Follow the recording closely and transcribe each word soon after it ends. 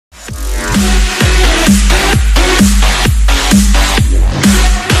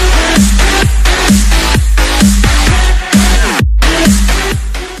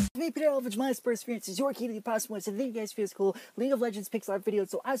Elvidge, my experience is your key to the impossible. So thank you guys for this cool League of Legends pixel art video.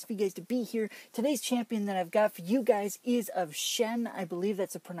 So asked for you guys to be here. Today's champion that I've got for you guys is of Shen. I believe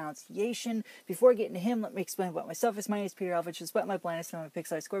that's a pronunciation. Before I get into him, let me explain about myself. My name is Peter Elvidge. Despite my blindness, I'm a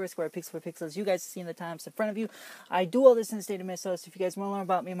pixel art square by square, pixel by pixel, as you guys see in the times in front of you. I do all this in the state of Minnesota. So if you guys want to learn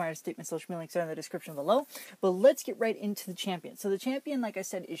about me, my statement, social media links are in the description below. But let's get right into the champion. So the champion, like I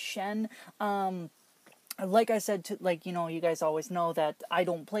said, is Shen. Like I said, you guys always know that I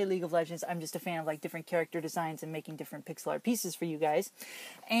don't play League of Legends. I'm just a fan of, like, different character designs and making different pixel art pieces for you guys.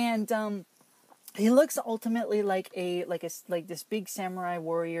 And, he looks ultimately like this big samurai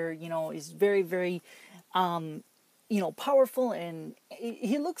warrior, is very, very, powerful, and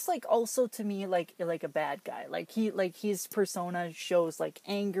he looks like, also to me, like a bad guy. Like his persona shows, like,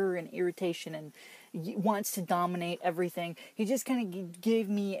 anger and irritation and wants to dominate everything. He just kind of gave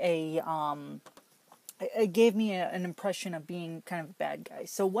me an impression of being kind of a bad guy.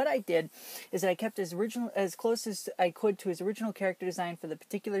 So what I did is that I kept as close as I could to his original character design for the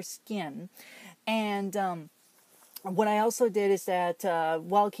particular skin. And what I also did is that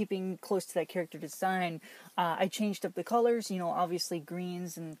while keeping close to that character design, I changed up the colors. Obviously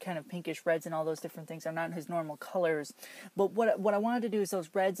greens and kind of pinkish reds and all those different things are not his normal colors. But what I wanted to do is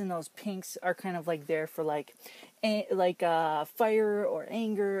those reds and those pinks are kind of like there for fire or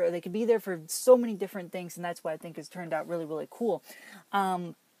anger, or they could be there for so many different things, and that's why I think it's turned out really, really cool.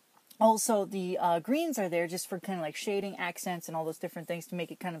 Also, the greens are there just for kind of like shading, accents, and all those different things to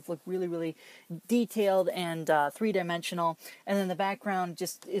make it kind of look really, really detailed and three-dimensional. And then the background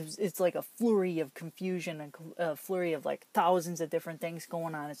just it's like a flurry of confusion and a flurry of like thousands of different things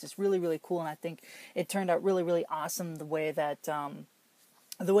going on. It's just really, really cool, and I think it turned out really, really awesome the way that I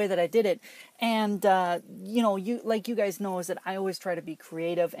did it. And you guys know, is that I always try to be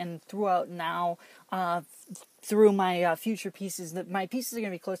creative, and throughout now, through my future pieces, my pieces are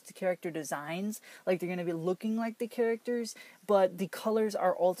going to be close to character designs. Like, they're going to be looking like the characters, but the colors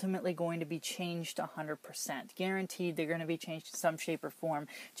are ultimately going to be changed 100%. Guaranteed, they're going to be changed in some shape or form,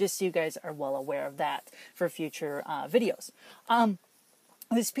 just so you guys are well aware of that for future videos.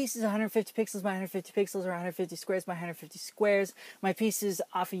 This piece is 150 pixels by 150 pixels, or 150 squares by 150 squares. My pieces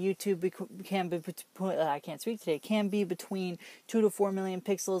off of YouTube can be, I can't speak today, can be between 2 to 4 million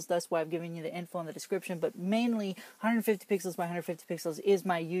pixels. That's why I've given you the info in the description. But mainly 150 pixels by 150 pixels is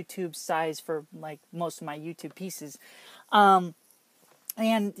my YouTube size for, like, most of my YouTube pieces.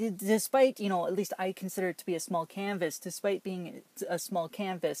 And despite, at least I consider it to be a small canvas, despite being a small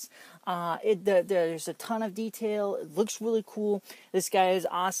canvas, there's a ton of detail. It looks really cool. This guy is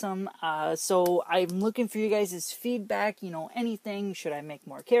awesome. So I'm looking for you guys' feedback, anything. Should I make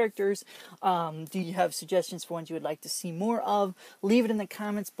more characters? Do you have suggestions for ones you would like to see more of? Leave it in the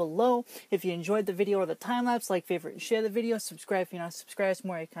comments below. If you enjoyed the video or the time-lapse, like, favorite, and share the video. Subscribe if you're not subscribed. There's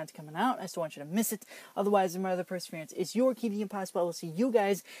more content coming out. I just don't want you to miss it. Otherwise, remember, the perseverance is your key to the impossible. We'll see you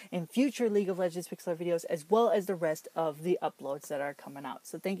guys in future League of Legends pixel art videos, as well as the rest of the uploads that are coming out.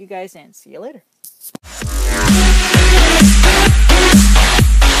 So thank you guys, and see you later.